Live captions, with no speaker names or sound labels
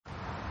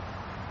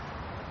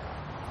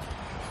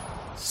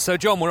So,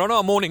 John, we're on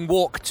our morning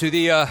walk to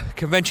the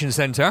convention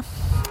centre.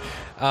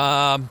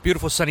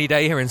 Beautiful sunny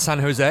day here in San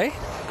Jose.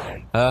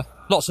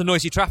 Lots of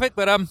noisy traffic,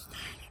 but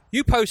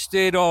you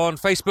posted on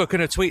Facebook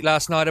in a tweet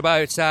last night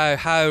about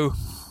how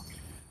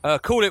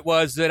cool it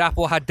was that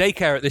Apple had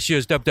daycare at this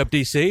year's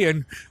WWDC,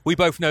 and we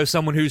both know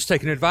someone who's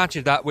taken advantage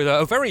of that with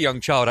a very young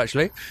child,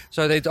 actually.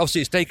 So obviously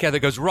it's daycare that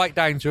goes right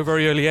down to a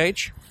very early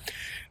age.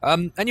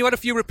 And you had a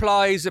few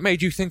replies that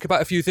made you think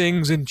about a few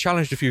things and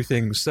challenged a few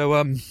things.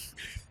 So,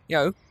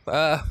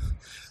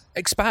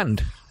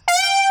 expand.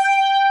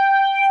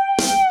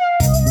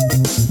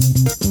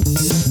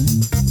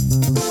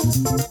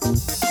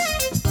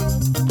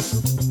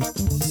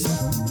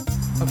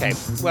 Okay,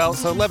 well,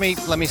 so let me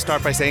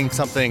start by saying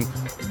something.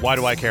 Why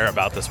do I care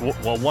about this?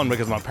 Well, one,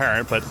 because I'm a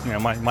parent, but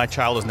my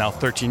child is now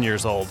 13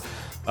 years old.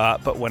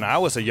 But when I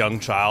was a young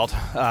child,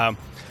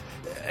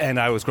 and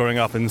I was growing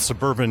up in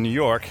suburban New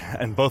York,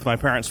 and both my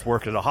parents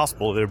worked at a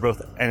hospital. They were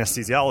both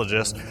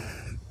anesthesiologists.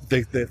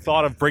 The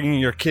thought of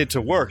bringing your kid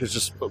to work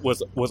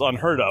was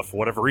unheard of for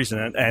whatever reason,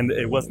 and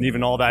it wasn't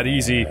even all that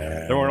easy.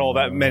 There weren't all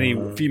that many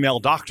female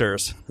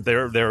doctors. They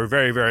were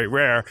very, very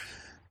rare.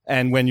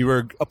 And when you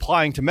were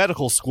applying to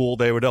medical school,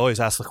 they would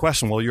always ask the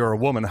question, well, you're a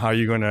woman, how are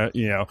you going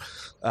to,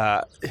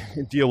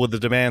 deal with the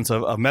demands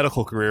of a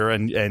medical career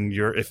and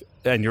your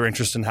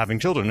interest in having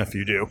children if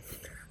you do.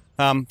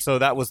 So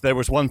there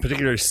was one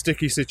particular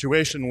sticky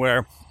situation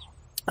where,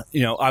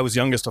 I was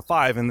youngest of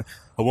 5, and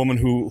a woman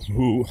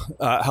who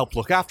helped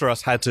look after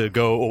us had to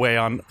go away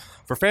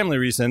for family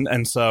reason.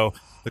 And so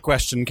the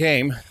question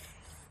came,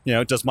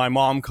 does my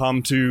mom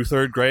come to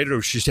 3rd grade, or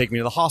does she take me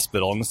to the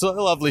hospital? And it's a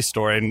lovely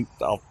story, and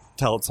I'll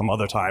tell it some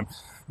other time.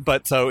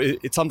 But so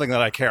it's something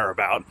that I care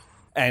about.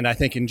 And I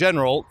think in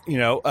general,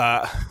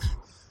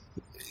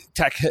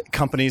 tech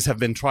companies have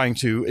been trying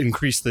to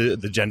increase the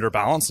gender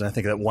balance. And I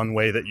think that one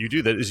way that you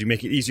do that is you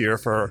make it easier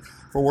for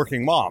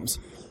working moms.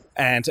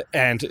 And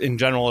in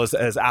general,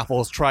 as Apple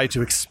has tried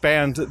to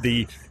expand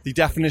the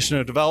definition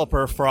of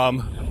developer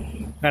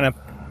from kind of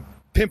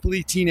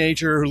pimply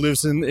teenager who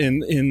lives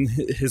in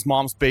his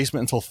mom's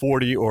basement until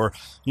 40, or,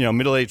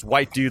 middle-aged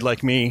white dude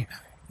like me,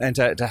 and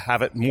to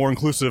have it more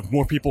inclusive,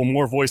 more people,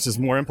 more voices,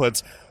 more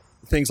inputs,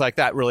 things like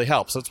that really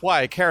helps. That's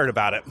why I cared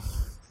about it.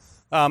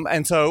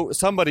 And so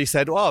somebody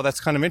said, "Oh, that's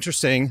kind of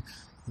interesting,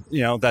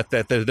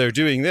 that they're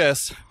doing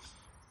this,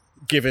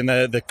 given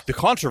the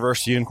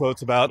controversy in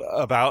quotes about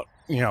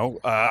no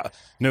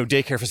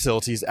daycare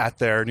facilities at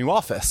their new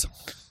office."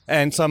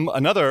 And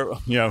another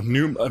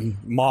new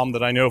mom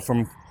that I know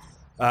from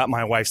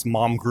my wife's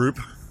mom group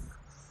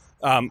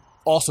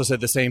also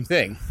said the same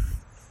thing.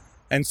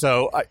 And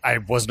so I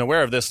wasn't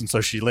aware of this, and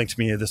so she linked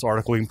me to this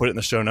article. We can put it in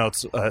the show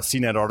notes, a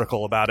CNET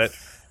article about it.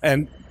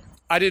 And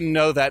I didn't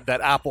know that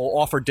Apple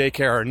offered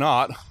daycare or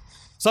not.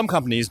 Some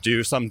companies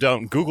do, some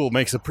don't. Google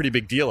makes a pretty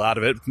big deal out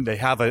of it. They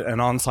have an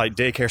on-site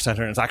daycare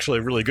center, and it's actually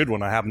a really good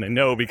one, I happen to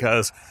know,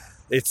 because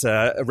it's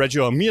a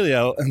Reggio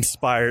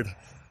Emilia-inspired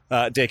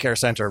daycare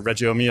center.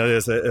 Reggio Emilia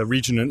is a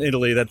region in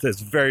Italy that is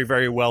very,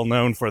 very well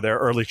known for their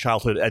early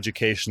childhood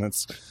education.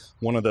 It's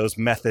one of those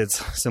methods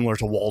similar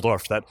to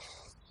Waldorf that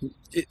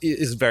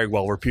is very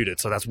well reputed.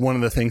 So that's one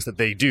of the things that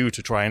they do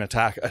to try and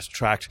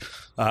attract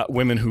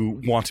women who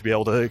want to be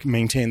able to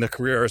maintain their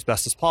career as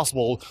best as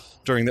possible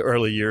during the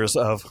early years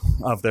of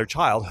their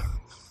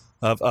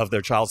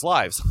child's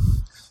lives.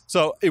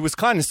 So it was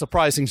kind of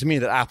surprising to me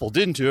that Apple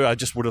didn't do it. I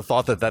just would have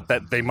thought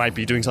that they might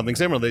be doing something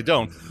similar. They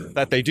don't.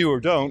 That they do or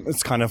don't,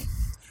 it's kind of,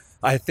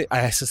 I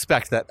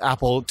suspect that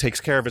Apple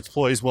takes care of its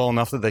employees well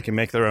enough that they can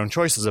make their own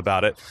choices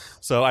about it.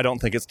 So I don't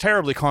think it's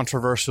terribly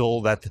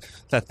controversial that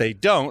they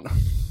don't.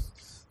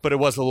 But it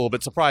was a little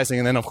bit surprising.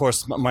 And then, of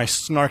course, my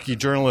snarky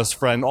journalist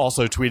friend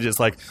also tweeted, it's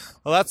like,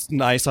 well, that's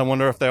nice. I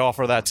wonder if they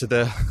offer that to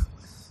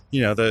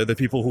the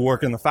people who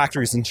work in the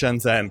factories in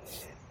Shenzhen.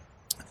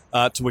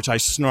 To which I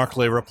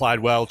snarkily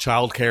replied, well,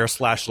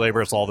 childcare /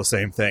 labor, it's all the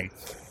same thing.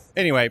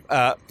 Anyway,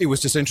 it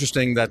was just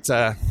interesting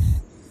that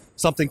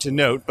something to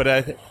note. But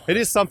it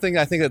is something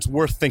I think that's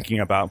worth thinking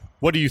about.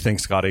 What do you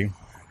think, Scotty?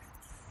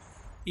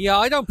 Yeah,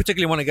 I don't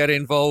particularly want to get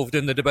involved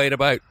in the debate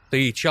about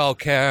the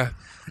childcare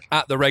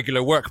at the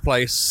regular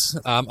workplace.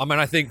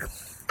 I think,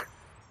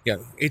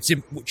 it's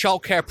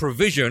childcare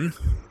provision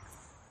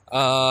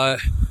to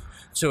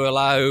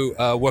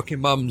allow working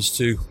mums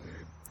to,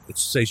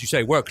 as you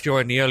say, work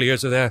during the early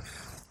years of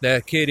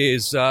their kid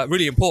is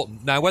really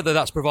important. Now, whether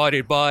that's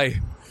provided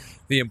by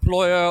the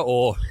employer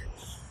or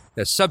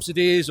there's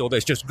subsidies or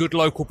there's just good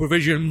local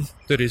provision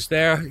that is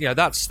there,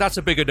 that's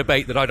a bigger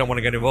debate that I don't want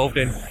to get involved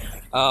in.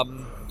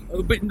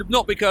 But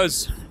not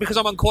because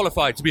I'm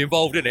unqualified to be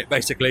involved in it,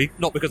 basically,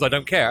 not because I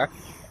don't care.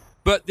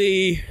 But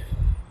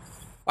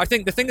I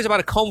think the thing is about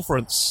a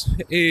conference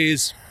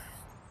is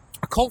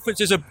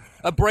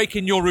a break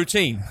in your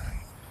routine.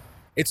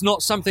 It's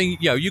not something,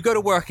 you go to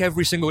work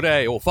every single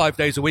day or 5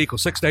 days a week or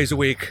 6 days a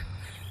week.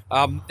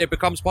 It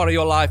becomes part of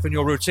your life and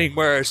your routine,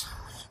 whereas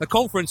a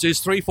conference is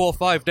 3, 4,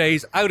 5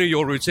 days out of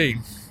your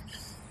routine.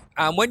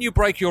 And when you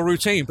break your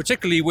routine,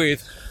 particularly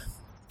with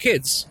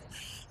kids,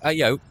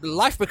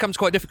 life becomes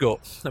quite difficult.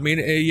 I mean,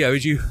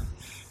 as you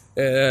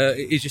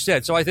as you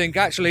said. So I think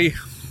actually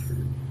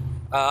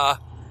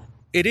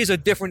it is a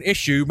different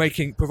issue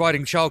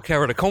providing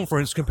childcare at a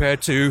conference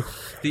compared to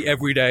the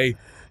everyday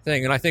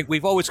thing. And I think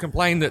we've always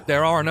complained that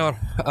there are no,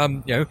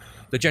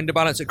 the gender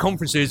balance at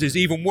conferences is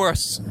even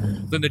worse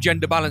than the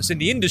gender balance in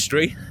the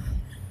industry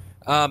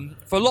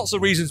for lots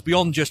of reasons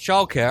beyond just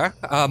childcare.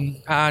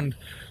 And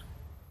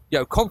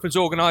conference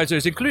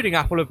organisers, including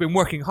Apple, have been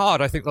working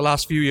hard, I think, the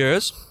last few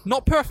years.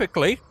 Not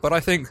perfectly, but I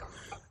think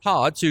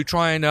hard to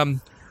try and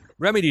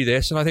remedy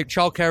this. And I think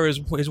childcare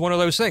is one of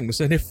those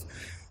things. And if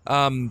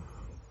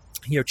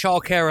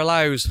childcare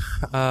allows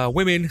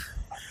women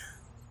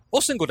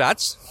or single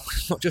dads,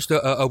 not just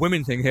a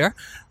women thing here,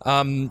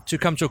 to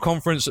come to a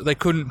conference that they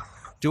couldn't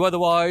do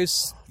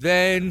otherwise,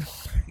 then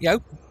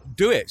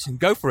do it and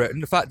go for it.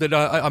 And the fact that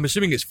I'm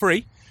assuming it's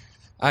free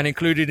and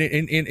included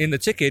in the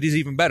ticket is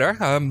even better.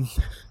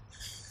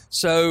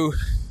 So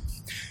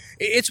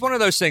it's one of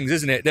those things,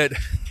 isn't it, that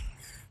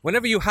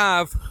whenever you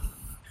have,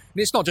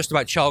 it's not just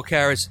about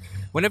childcare, it's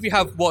whenever you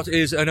have what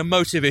is an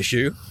emotive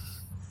issue,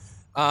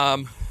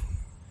 and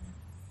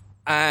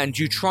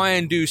you try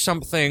and do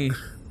something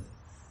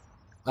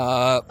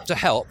to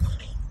help,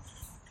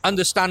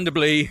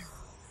 understandably,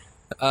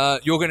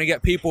 you're going to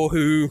get people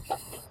who,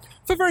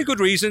 for very good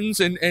reasons,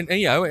 and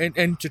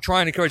to try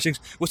and encourage things,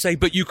 will say,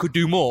 but you could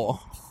do more.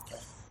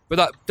 But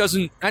that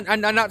doesn't,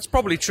 and that's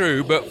probably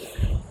true, but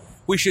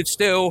we should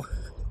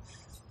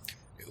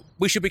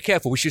be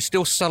careful. We should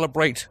still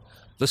celebrate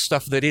the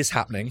stuff that is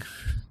happening.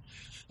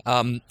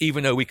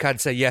 Even though we can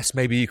say, yes,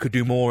 maybe you could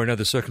do more in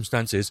other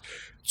circumstances,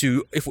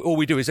 if all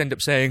we do is end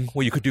up saying,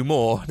 well, you could do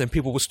more, then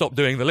people will stop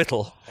doing the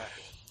little.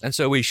 And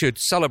so we should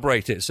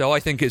celebrate it. So I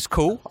think it's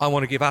cool. I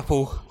want to give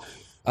Apple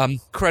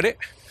credit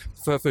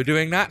for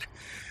doing that.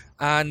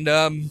 And,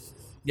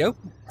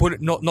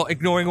 not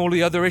ignoring all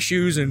the other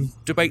issues and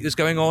debate that's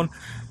going on.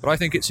 But I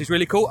think it's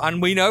really cool.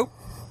 And we know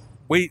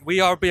we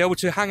are be able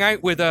to hang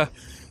out with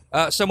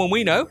someone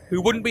we know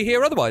who wouldn't be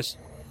here otherwise.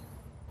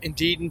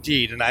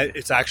 Indeed. And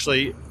it's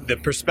actually the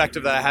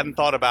perspective that I hadn't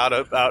thought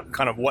about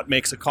kind of what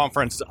makes a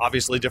conference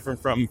obviously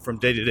different from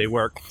day-to-day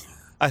work.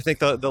 I think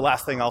the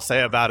last thing I'll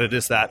say about it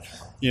is that,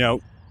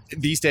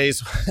 these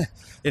days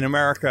in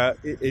America,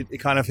 it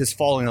kind of is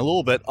falling a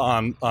little bit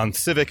on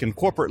civic and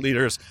corporate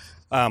leaders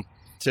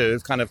to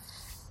kind of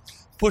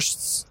push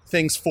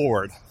things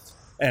forward.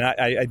 And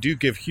I do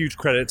give huge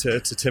credit to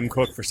Tim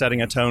Cook for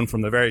setting a tone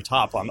from the very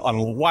top on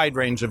a wide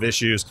range of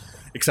issues.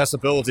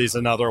 Accessibility is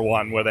another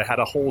one where they had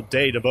a whole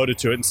day devoted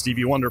to it, and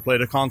Stevie Wonder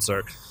played a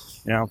concert.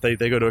 They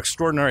go to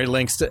extraordinary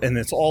lengths, and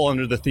it's all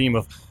under the theme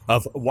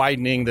of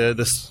widening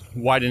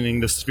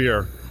the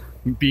sphere,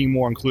 being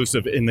more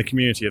inclusive in the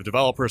community of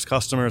developers,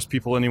 customers,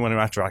 people, anyone who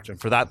interacts. And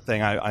for that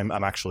thing, I'm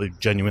actually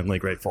genuinely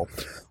grateful.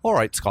 All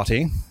right,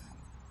 Scotty.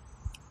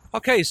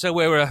 Okay, so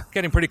we're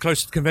getting pretty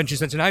close to the convention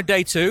center now.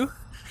 Day 2.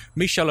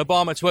 Michelle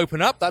Obama to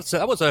open up.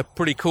 That was a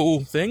pretty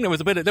cool thing. There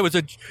was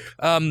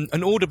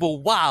an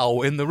audible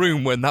wow in the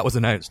room when that was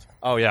announced.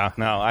 Oh yeah,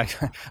 no, I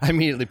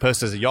immediately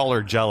posted, y'all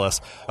are jealous.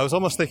 I was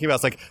almost thinking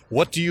about,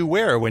 what do you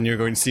wear when you're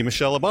going to see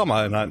Michelle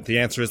Obama? And the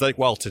answer is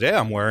well, today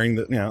I'm wearing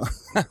the,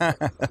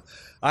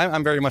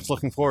 I'm very much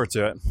looking forward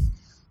to it.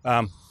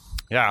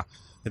 Yeah,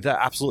 that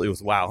absolutely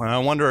was wow. And I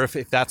wonder if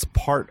that's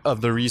part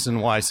of the reason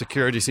why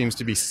security seems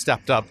to be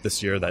stepped up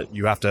this year, that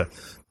you have to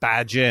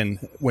badge in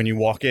when you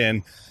walk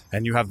in.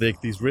 And you have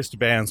these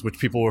wristbands, which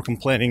people were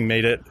complaining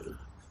made it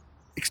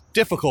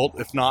difficult,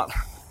 if not,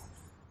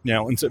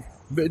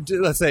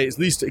 let's say at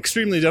least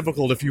extremely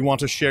difficult if you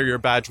want to share your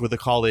badge with a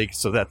colleague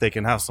so that they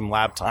can have some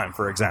lab time,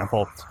 for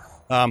example.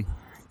 But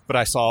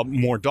I saw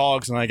more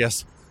dogs, and I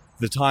guess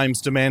the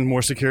times demand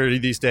more security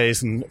these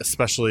days, and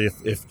especially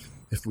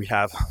if we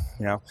have,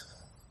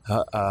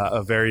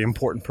 a very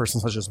important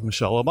person such as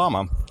Michelle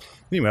Obama.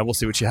 Anyway, we'll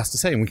see what she has to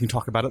say, and we can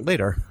talk about it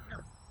later.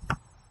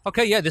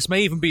 Okay, yeah, this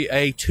may even be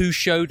a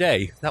 2-show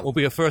day. That will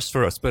be a first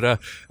for us, but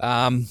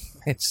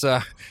it's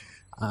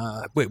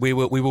we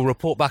will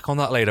report back on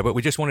that later. But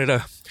we just wanted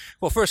to,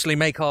 firstly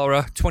make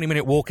our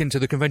 20-minute walk into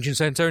the convention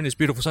center in this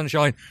beautiful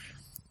sunshine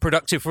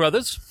productive for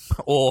others,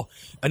 or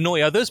annoy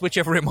others,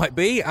 whichever it might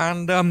be,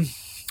 and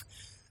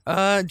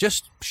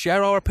just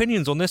share our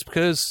opinions on this,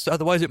 because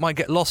otherwise it might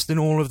get lost in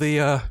all of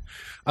the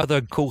other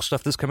cool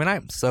stuff that's coming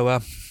out.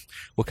 So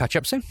we'll catch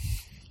up soon.